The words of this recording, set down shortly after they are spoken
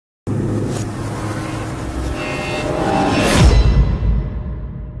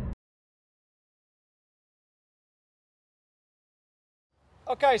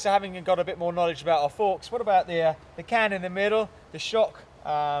Okay, so having got a bit more knowledge about our forks, what about the can in the middle, the shock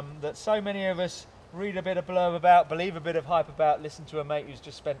that so many of us read a bit of blurb about, believe a bit of hype about, listen to a mate who's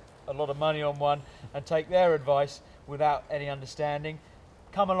just spent a lot of money on one and take their advice without any understanding.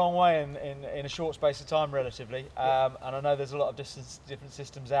 Come a long way in a short space of time relatively, and I know there's a lot of different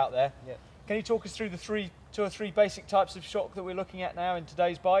systems out there. Yeah. Can you talk us through the two or three basic types of shock that we're looking at now in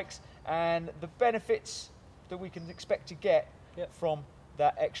today's bikes and the benefits that we can expect to get from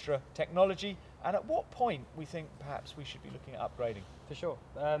that extra technology, and at what point we think perhaps we should be looking at upgrading? For sure.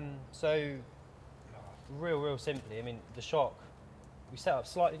 So, real simply, I mean, the shock, we set up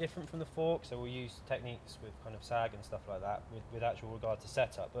slightly different from the fork, so we'll use techniques with kind of sag and stuff like that with actual regard to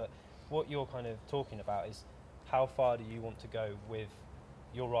setup, but what you're kind of talking about is how far do you want to go with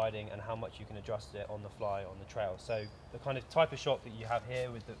your riding and how much you can adjust it on the fly on the trail. So the kind of type of shock that you have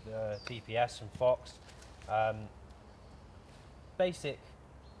here with the TPS from Fox, basic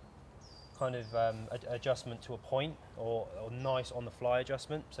kind of adjustment to a point or nice on the fly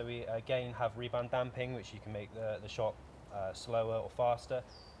adjustment. So we again have rebound damping, which you can make the shock slower or faster,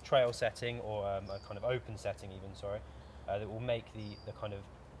 trail setting or a kind of open setting even, sorry, that will make the kind of,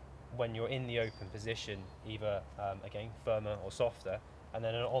 when you're in the open position, either again firmer or softer, and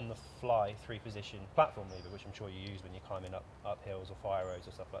then an on the fly 3-position platform lever, which I'm sure you use when you're climbing up hills or fire roads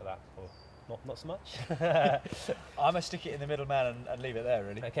or stuff like that, or not so much. I'm gonna stick it in the middle, man, and leave it there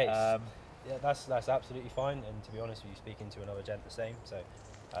really. Okay. Yeah, that's absolutely fine, and to be honest with you, speaking to another gent the same. So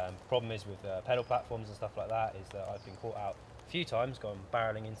problem is with pedal platforms and stuff like that is that I've been caught out a few times going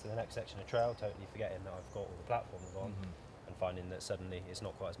barreling into the next section of trail, totally forgetting that I've got all the platforms on, and finding that suddenly it's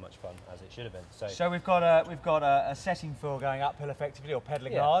not quite as much fun as it should have been. So we've got a setting for going uphill effectively or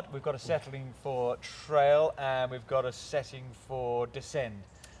pedaling hard. We've got a setting for trail, and we've got a setting for descend.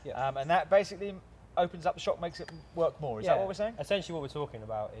 Yeah. And that basically opens up the shock, makes it work more. Is that what we're saying? Essentially what we're talking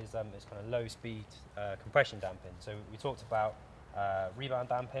about is kind of low speed compression damping. So we talked about rebound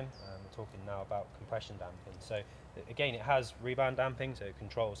damping, we're talking now about compression damping. So again, it has rebound damping, so it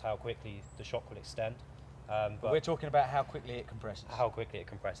controls how quickly the shock will extend. But we're talking about how quickly it compresses. How quickly it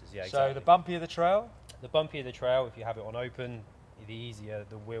compresses, yeah, so exactly. the bumpier the trail? The bumpier the trail, if you have it on open, the easier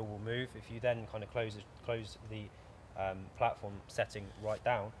the wheel will move. If you then kind of close the platform setting right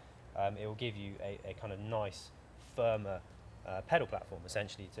down, it will give you a kind of nice, firmer pedal platform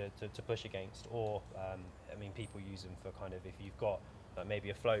essentially to push against. Or, I mean, people use them for kind of, if you've got maybe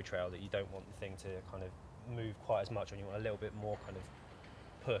a flow trail that you don't want the thing to kind of move quite as much, and you want a little bit more kind of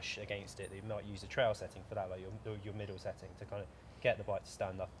push against it, you might use a trail setting for that, like your middle setting, to kind of get the bike to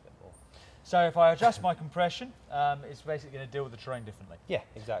stand up a bit more. So if I adjust my compression, it's basically going to deal with the terrain differently. Yeah,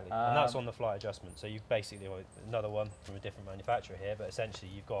 exactly. And that's on the fly adjustment. So you've basically, another one from a different manufacturer here, but essentially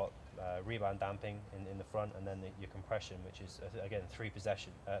you've got rebound damping in the front, and then your compression, which is again three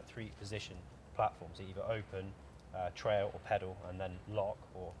position platforms, either open, trail or pedal, and then lock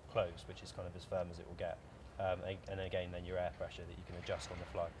or close, which is kind of as firm as it will get. And again, then your air pressure that you can adjust on the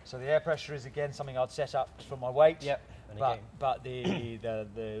fly. So the air pressure is again something I'd set up for my weight. Yep. And but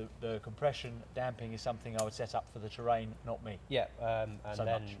the compression damping is something I would set up for the terrain, not me. Yeah. And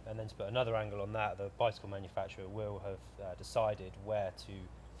then to put another angle on that, the bicycle manufacturer will have decided where to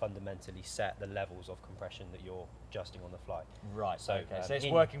fundamentally set the levels of compression that you're adjusting on the fly. Right. So okay. So it's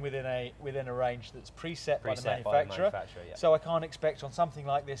working within a range that's preset by the manufacturer. Yeah. So I can't expect on something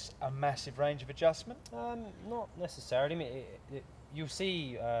like this a massive range of adjustment. Not necessarily. I mean, you'll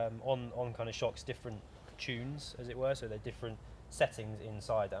see on kind of shocks different tunes, as it were. So they're different settings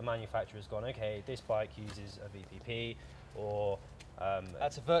inside that a manufacturer's gone, okay, this bike uses a VPP, or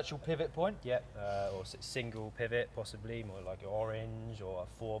that's a virtual pivot point. Yep, or single pivot, possibly more like an orange, or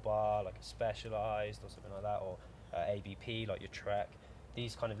a 4-bar, like a Specialized, or something like that, or ABP, like your Trek.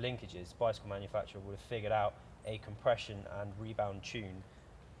 These kind of linkages, bicycle manufacturer would have figured out a compression and rebound tune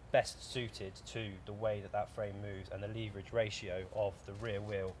best suited to the way that frame moves and the leverage ratio of the rear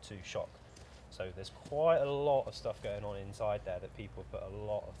wheel to shock. So there's quite a lot of stuff going on inside there that people put a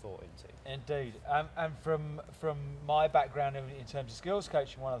lot of thought into. Indeed, and from my background in terms of skills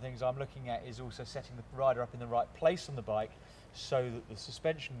coaching, one of the things I'm looking at is also setting the rider up in the right place on the bike so that the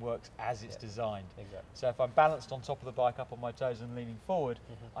suspension works as it's designed. Exactly. So if I'm balanced on top of the bike, up on my toes and leaning forward,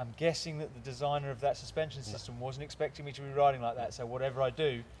 I'm guessing that the designer of that suspension system wasn't expecting me to be riding like that, so whatever I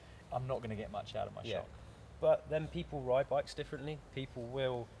do, I'm not going to get much out of my shock. But then people ride bikes differently. People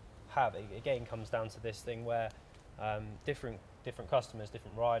will have, it again comes down to this thing where different customers,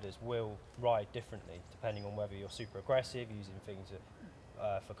 different riders will ride differently depending on whether you're super aggressive, using things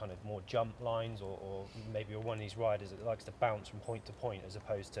for kind of more jump lines, or maybe you're one of these riders that likes to bounce from point to point as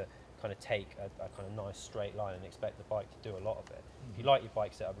opposed to kind of take a kind of nice straight line and expect the bike to do a lot of it. If you like your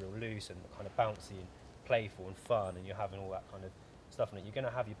bike set up real loose and kind of bouncy and playful and fun, and you're having all that kind of stuff in it, you're going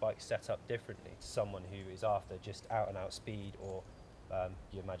to have your bike set up differently to someone who is after just out and out speed or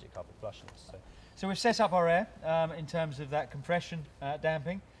your magic couple flushness. So we've set up our air in terms of that compression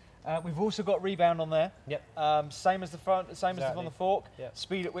damping. We've also got rebound on there. Yep. Same as the front, same as on the fork. Yep.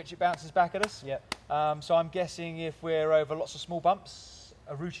 Speed at which it bounces back at us. Yep. So I'm guessing if we're over lots of small bumps,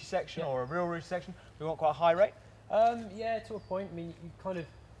 a rooty section Yep. or a real rooty section, we want quite a high rate. Yeah, to a point. I mean, you kind of,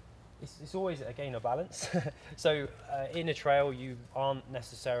 it's always a game of balance. So in a trail, you aren't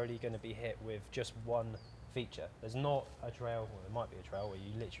necessarily going to be hit with just one feature. There's not a trail, well, there might be a trail where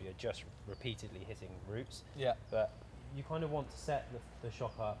you literally are just repeatedly hitting roots. Yeah. But you kind of want to set the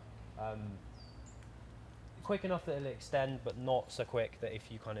shock up quick enough that it'll extend, but not so quick that if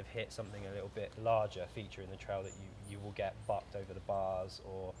you kind of hit something a little bit larger feature in the trail that you will get bucked over the bars,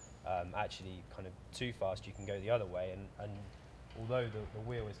 or actually kind of too fast you can go the other way, and although the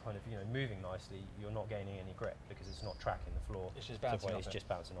wheel is kind of moving nicely, you're not gaining any grip because it's not tracking the floor. It's just bouncing off It's it. just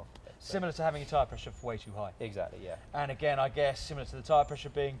bouncing off it. So Similar to having your tyre pressure way too high. exactly, yeah. And again, I guess similar to the tyre pressure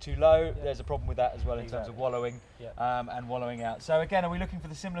being too low, Yeah. there's a problem with that as well in terms of Exactly. wallowing Yeah. and wallowing out. So again, are we looking for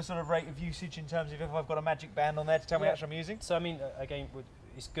the similar sort of rate of usage in terms of if I've got a magic band on there to tell me Yeah. how much I'm using? So I mean, again,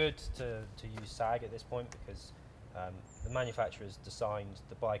 it's good to use SAG at this point because the manufacturer's designed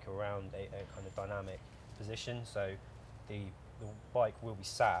the bike around a kind of dynamic position. So the bike will be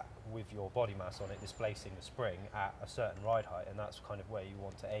sat with your body mass on it displacing the spring at a certain ride height, and that's kind of where you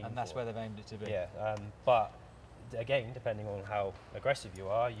want to aim And that's for. where they've aimed it to be. Yeah, but again, depending on how aggressive you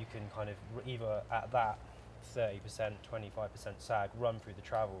are, you can kind of either at that 30%, 25% sag run through the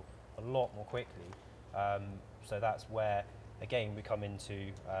travel a lot more quickly. So that's where, again, we come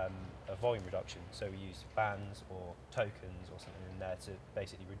into a volume reduction. So we use bands or tokens or something in there to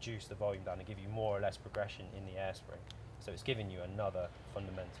basically reduce the volume down and give you more or less progression in the air spring. So it's giving you another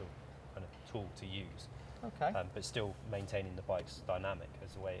fundamental kind of tool to use, Okay. but still maintaining the bike's dynamic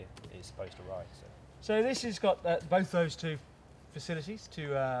as the way it is supposed to ride. So this has got both those two facilities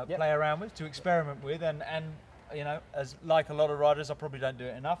to Yep. play around with, to experiment with, and as like a lot of riders, I probably don't do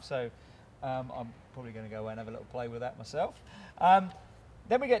it enough. So I'm probably going to go away and have a little play with that myself.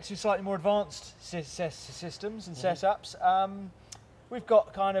 Then we get to slightly more advanced systems and setups. We've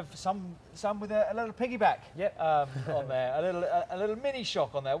got kind of some with a little piggyback Yep. on there, a little mini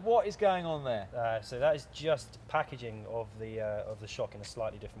shock on there. What is going on there? So that is just packaging of the shock in a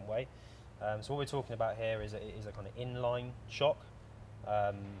slightly different way. So what we're talking about here is a kind of inline shock.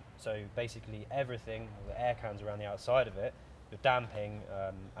 So basically everything, the air cans around the outside of it, the damping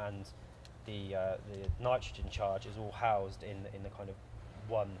and the nitrogen charge is all housed in the kind of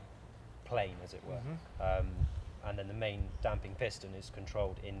one plane, as it were. And then the main damping piston is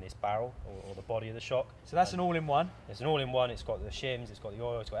controlled in this barrel or the body of the shock. So that's an all-in-one. It's an all-in-one. It's got the shims, it's got the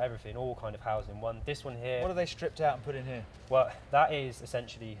oil, it's got everything, all kind of housed in one. This one here. What are they stripped out and put in here? Well, that is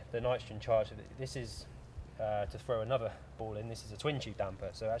essentially the nitrogen charge. This is, to throw another ball in, this is a twin tube damper.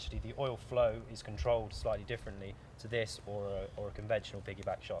 So actually the oil flow is controlled slightly differently to this or a conventional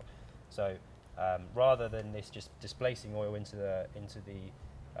piggyback shock. So rather than this just displacing oil into the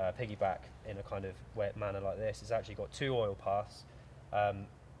piggyback in a kind of wet manner like this, it's actually got two oil paths.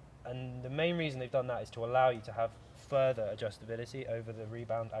 And the main reason they've done that is to allow you to have further adjustability over the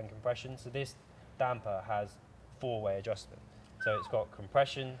rebound and compression. So this damper has four-way adjustment. So it's got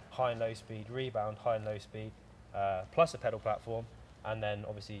compression, high and low speed, rebound, high and low speed, plus a pedal platform, and then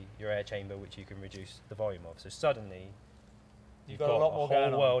obviously your air chamber, which you can reduce the volume of. So suddenly you've got a lot more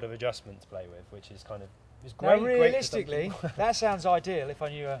going whole on. world of adjustment to play with, which is kind of it's Now, great. realistically, that sounds ideal if I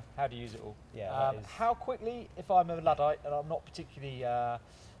knew how to use it all. Yeah, that is- How quickly, if I'm a Luddite and I'm not particularly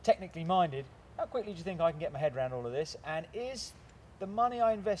technically minded, how quickly do you think I can get my head around all of this? And is the money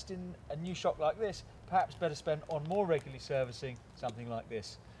I invest in a new shock like this perhaps better spent on more regularly servicing something like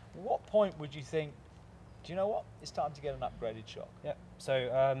this? What point would you think, do you know what, it's time to get an upgraded shock? Yeah.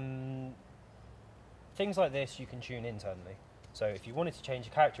 So things like this you can tune internally. So if you wanted to change a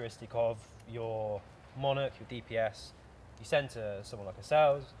characteristic of your Monarch, your DPS, you send to someone like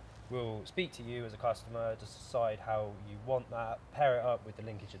ourselves. We'll speak to you as a customer, just decide how you want that, pair it up with the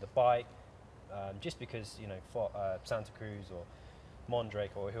linkage of the bike. Just because Santa Cruz or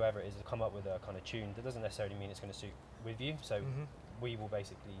Mondrake or whoever it is has come up with a kind of tune, that doesn't necessarily mean it's going to suit with you. So we will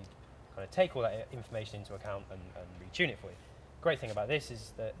basically kind of take all that information into account and retune it for you. Great thing about this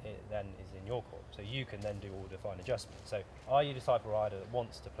is that it then is in your court, so you can then do all the fine adjustments. So are you the type of rider that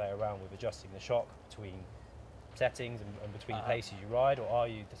wants to play around with adjusting the shock between settings and between places you ride, or are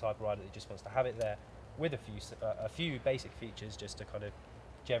you the type of rider that just wants to have it there with a few basic features just to kind of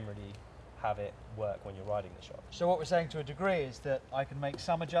generally have it work when you're riding the shock. So what we're saying to a degree is that I can make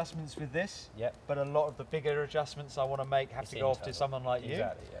some adjustments with this, Yep. but a lot of the bigger adjustments I want to make have It's to go off to internal. someone like you.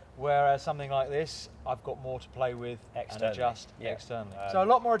 Exactly, yeah. Whereas something like this, I've got more to play with and Externally, adjust yeah. externally. So a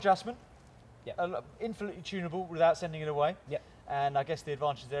lot more adjustment, Yeah. infinitely tunable without sending it away. Yeah. And I guess the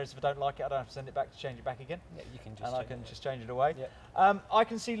advantage there is if I don't like it, I don't have to send it back to change it back again. Yeah, you can just And I change can it. just change it away. Yeah. I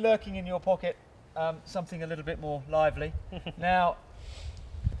can see lurking in your pocket something a little bit more lively. Now,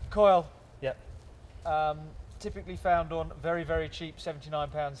 coil, Yep. typically found on very, very cheap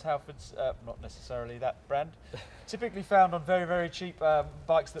 £79 Halfords, not necessarily that brand, typically found on very, very cheap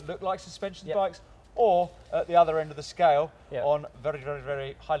bikes that look like suspension Yep. bikes, or at the other end of the scale Yep. on very, very,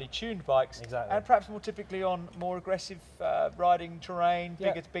 very highly tuned bikes, Exactly. and perhaps more typically on more aggressive riding terrain,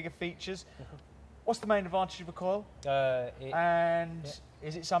 Yep. bigger features. What's the main advantage of a coil? Yeah.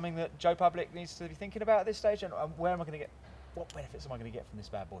 Is it something that Joe Public needs to be thinking about at this stage? And where am I going to get? What benefits am I going to get from this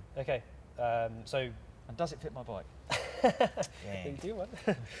bad boy? Okay. So And does it fit my bike? you do one.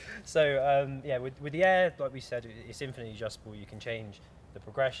 So yeah, with the Air, like we said, it's infinitely adjustable. You can change the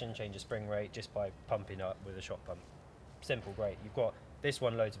progression, change the spring rate just by pumping up with a shock pump. Simple, great. You've got this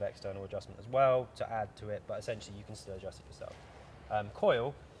one, loads of external adjustment as well to add to it, but essentially you can still adjust it yourself.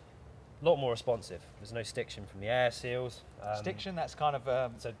 Coil, a lot more responsive. There's no stiction from the air seals. Stiction, that's kind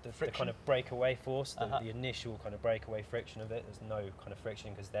of So the friction. kind of breakaway force, Uh-huh. the initial kind of breakaway friction of it, there's no kind of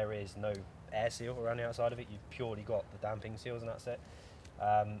friction because there is no air seal around the outside of it. You've purely got the damping seals and that's it.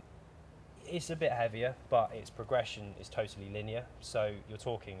 It's a bit heavier, but its progression is totally linear. So you're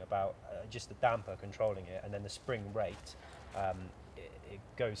talking about just the damper controlling it, and then the spring rate, it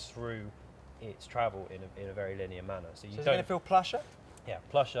goes through its travel in a very linear manner. So you So it's going to feel plusher, yeah,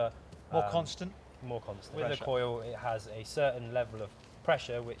 plusher, more constant. more constant. Pressure. With the coil, it has a certain level of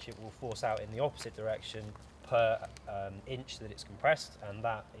pressure which it will force out in the opposite direction per inch that it's compressed, and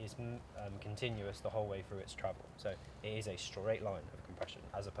that is continuous the whole way through its travel. So it is a straight line of compression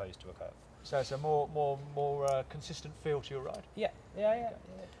as opposed to a curve. So it's a more consistent feel to your ride. Yeah.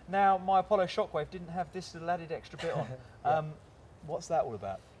 Now, my Apollo Shockwave didn't have this little added extra bit on. Yeah. What's that all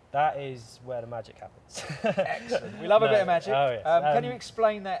about? That is where the magic happens. Excellent. We love a No. bit of magic. Oh, yes. Can you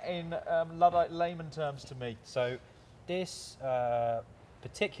explain that in Luddite layman terms to me? So this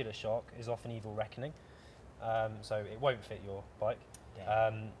particular shock is off an Evil Reckoning, so it won't fit your bike.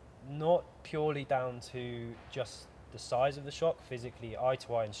 Not purely down to just the size of the shock, physically eye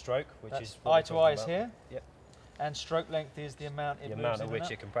to eye and stroke, which That's is what we're eye to eye is talking here. Yep. And stroke length is the amount it the moves amount in at and which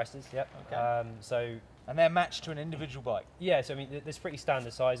out. it compresses. Yep. Okay. So And they're matched to an individual bike. yeah, so I mean, there's pretty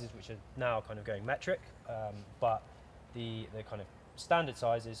standard sizes which are now kind of going metric, but the kind of standard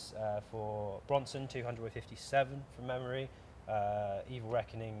sizes for Bronson 257 from memory, Evil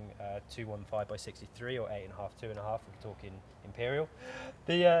Reckoning 215 by 63 or 8.5, 2.5 if we're talking Imperial.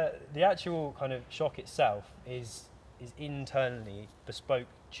 The actual kind of shock itself is internally bespoke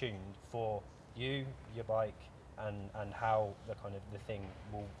tuned for you, your bike, and how the kind of the thing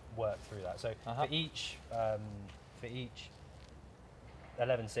will work through that. So Uh-huh. for each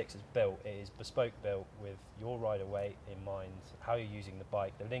 11.6 is built, it is bespoke built with your rider weight in mind, how you're using the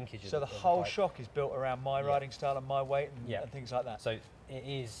bike, the linkage. So the of whole bike. shock is built around my Yeah. riding style and my weight and, Yeah. and things like that. So it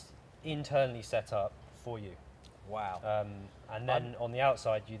is internally set up for you. Wow. And then on the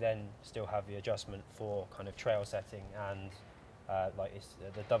outside, you then still have the adjustment for kind of trail setting and like it's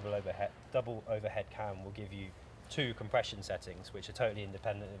the double overhead cam will give you two compression settings, which are totally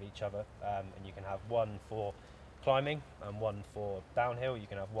independent of each other, and you can have one for climbing and one for downhill. You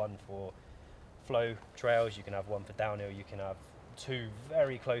can have one for flow trails. You can have one for downhill. You can have two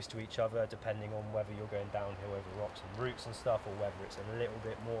very close to each other, depending on whether you're going downhill over rocks and roots and stuff, or whether it's a little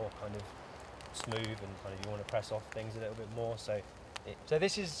bit more kind of smooth and kind of you want to press off things a little bit more. So So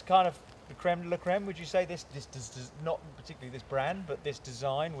this is kind of the creme de la creme, would you say? This does not particularly this brand, but this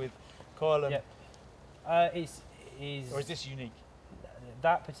design with coil and... is Or is this unique?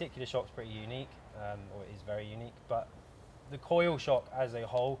 that particular shock's pretty unique, or it is very unique, but the coil shock as a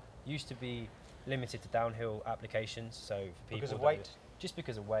whole used to be limited to downhill applications. So for people Because of that weight? just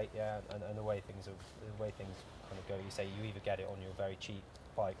because of weight, yeah, and the way things kind of go. You say you either get it on your very cheap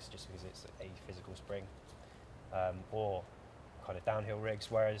bikes just because it's a physical spring, or kind of downhill rigs.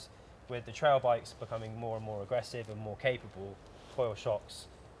 Whereas with the trail bikes becoming more and more aggressive and more capable, coil shocks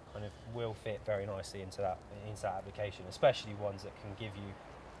kind of will fit very nicely into that application, especially ones that can give you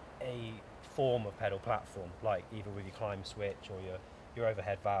a form of pedal platform, like either with your climb switch or your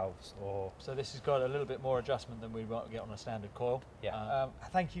overhead valves, or So this has got a little bit more adjustment than we might get on a standard coil. Yeah.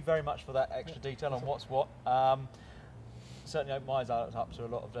 Thank you very much for that extra detail on what's what. certainly opened my eyes up to a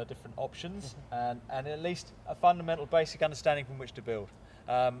lot of different options, and at least a fundamental basic understanding from which to build.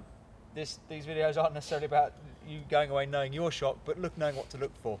 These videos aren't necessarily about you going away knowing your shock, but knowing what to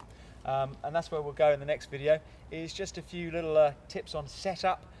look for. And that's where we'll go in the next video, is just a few little tips on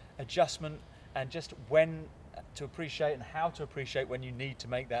setup, adjustment, and just when to appreciate and how to appreciate when you need to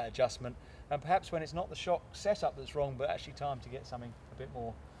make that adjustment, and perhaps when it's not the shock setup that's wrong, but actually time to get something a bit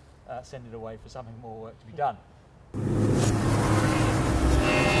more, send it away for something more work to be done.